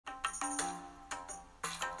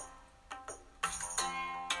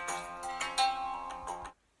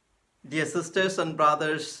Dear sisters and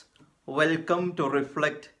brothers, welcome to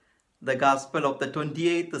reflect the Gospel of the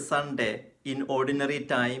 28th Sunday in Ordinary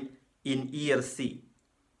Time in Year C.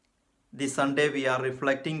 This Sunday we are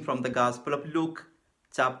reflecting from the Gospel of Luke,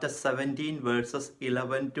 chapter 17, verses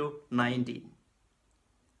 11 to 19.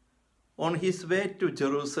 On his way to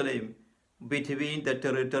Jerusalem, between the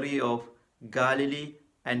territory of Galilee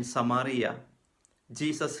and Samaria,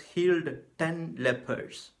 Jesus healed 10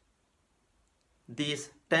 lepers. These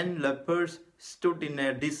 10 lepers stood in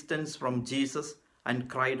a distance from Jesus and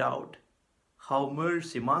cried out, "Have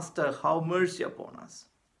mercy, Master, have mercy upon us."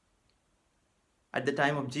 At the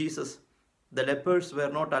time of Jesus, the lepers were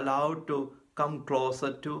not allowed to come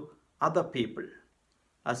closer to other people.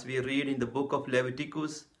 As we read in the book of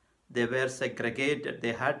Leviticus, they were segregated.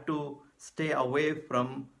 They had to stay away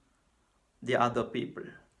from the other people.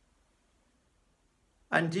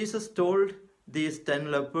 And Jesus told these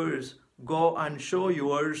 10 lepers, "Go and show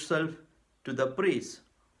yourself to the priest,"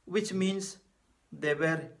 which means they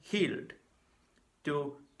were healed. To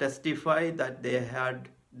testify that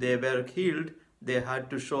they were healed, they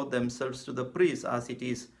had to show themselves to the priest, as it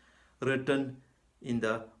is written in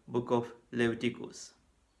the book of Leviticus.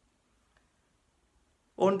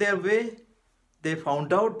 On their way, they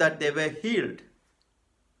found out that they were healed.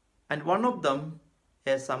 And one of them,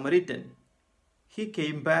 a Samaritan, he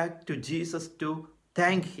came back to Jesus to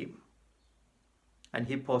thank him. And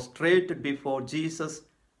he prostrated before Jesus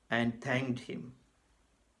and thanked him.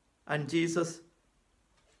 And Jesus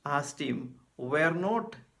asked him, "Were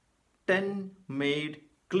not 10 made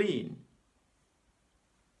clean?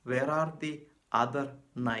 Where are the other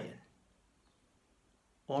 9?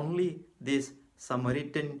 Only this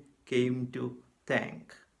Samaritan came to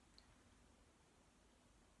thank."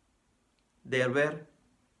 There were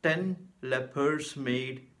 10 lepers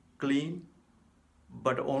made clean,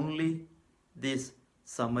 but only this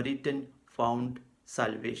Samaritan found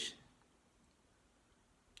salvation.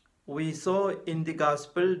 We saw in the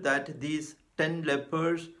gospel that these 10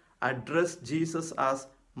 lepers addressed Jesus as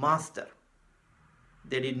Master.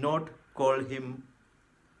 They did not call him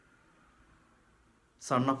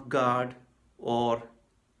Son of God or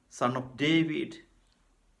Son of David.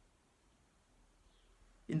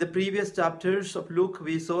 In the previous chapters of Luke,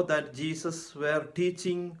 we saw that Jesus were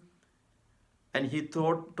teaching and he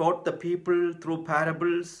taught the people through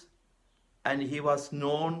parables, and he was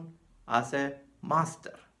known as a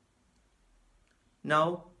master.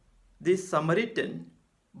 Now, this Samaritan,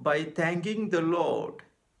 by thanking the Lord,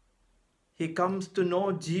 he comes to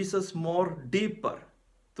know Jesus more deeper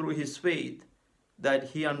through his faith,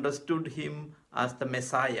 that he understood him as the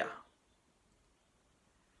Messiah.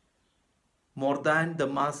 More than the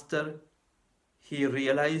master, he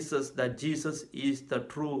realizes that Jesus is the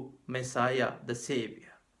true Messiah, the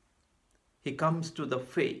Savior. He comes to the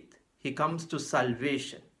faith. He comes to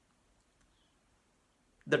salvation.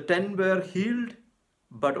 The 10 were healed,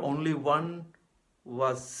 but only one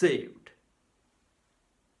was saved.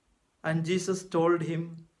 And Jesus told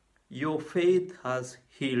him, "Your faith has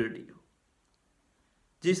healed you."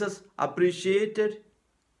 Jesus appreciated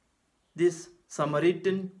this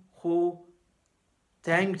Samaritan who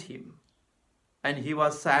thanked him, and he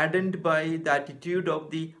was saddened by the attitude of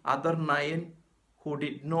the other 9 who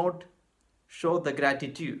did not show the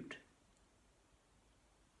gratitude.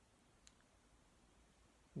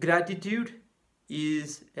 Gratitude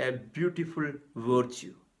is a beautiful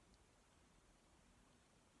virtue.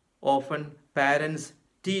 Often parents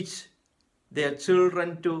teach their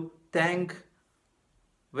children to thank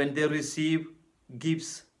when they receive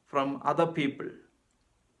gifts from other people.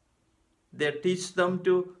 They teach them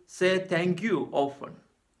to say thank you often.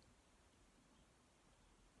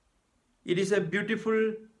 It is a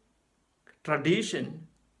beautiful tradition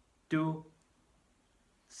to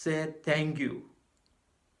say thank you.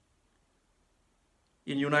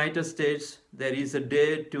 In United States, there is a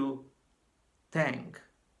day to thank,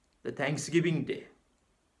 the Thanksgiving Day,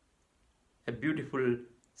 a beautiful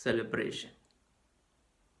celebration.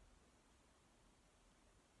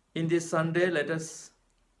 In this Sunday, let us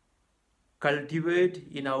cultivate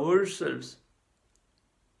in ourselves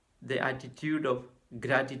the attitude of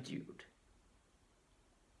gratitude.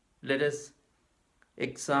 Let us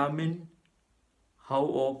examine how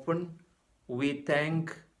often we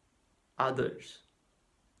thank others,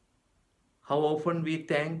 how often we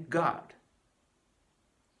thank God.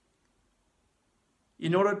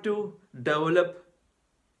 In order to develop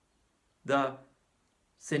the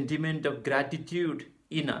sentiment of gratitude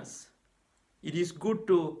in us, it is good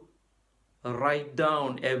to write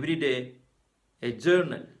down every day a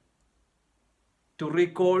journal to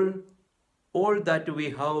recall all that we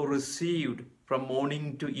have received from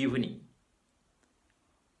morning to evening.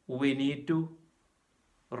 We need to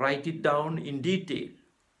write it down in detail.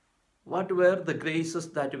 What were the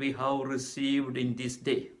graces that we have received in this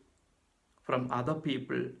day from other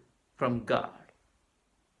people, from God?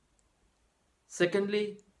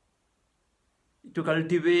 Secondly, to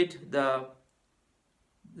cultivate the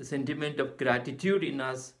sentiment of gratitude in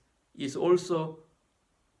us is also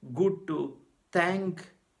good to thank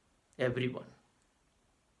everyone.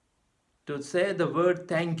 To say the word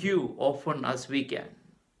thank you often as we can.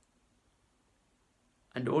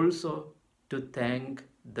 And also to thank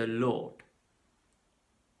the Lord.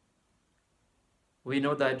 We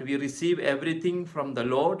know that we receive everything from the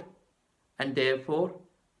Lord, and therefore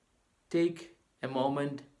take a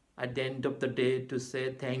moment at the end of the day to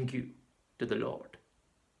say thank you to the Lord.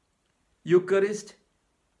 Eucharist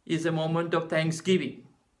is a moment of thanksgiving.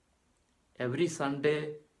 Every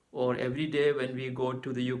Sunday or every day when we go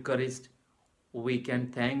to the Eucharist, we can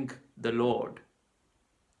thank the Lord.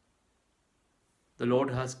 The Lord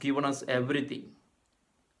has given us everything,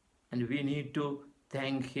 and we need to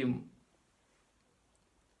thank Him.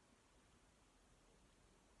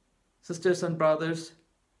 Sisters and brothers,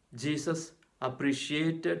 Jesus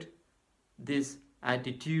appreciated this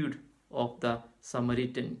attitude of the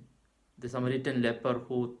Samaritan leper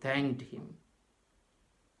who thanked Him.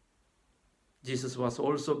 Jesus was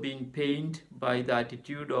also being pained by the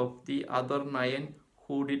attitude of the other 9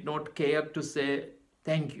 who did not care to say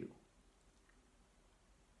thank you.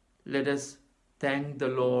 Let us thank the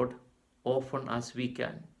Lord often as we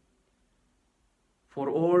can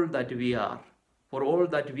for all that we are, for all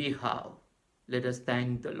that we have. Let us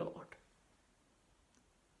thank the Lord.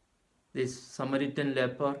 This Samaritan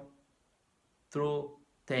leper, through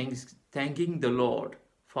thanking the Lord,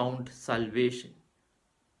 found salvation,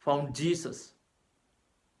 found Jesus.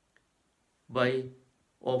 By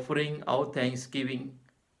offering our thanksgiving,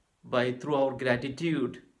 through our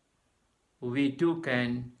gratitude, we too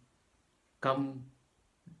can come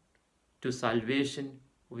to salvation.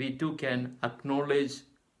 We too can acknowledge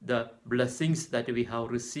the blessings that we have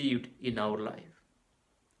received in our life.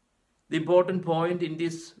 The important point in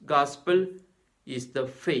this gospel is the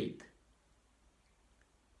faith.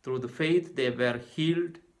 Through the faith they were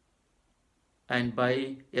healed, and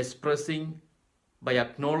by expressing, by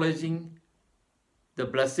acknowledging the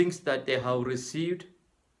blessings that they have received,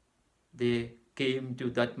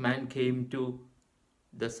 that man came to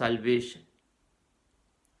the salvation.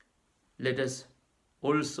 Let us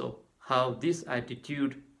also have this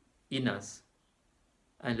attitude in us,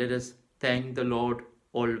 and let us thank the Lord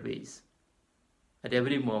always, at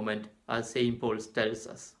every moment, as St. Paul tells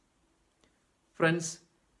us. Friends,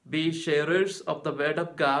 be sharers of the Word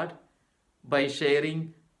of God by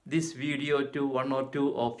sharing this video to 1 or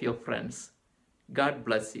 2 of your friends. God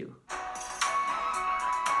bless you.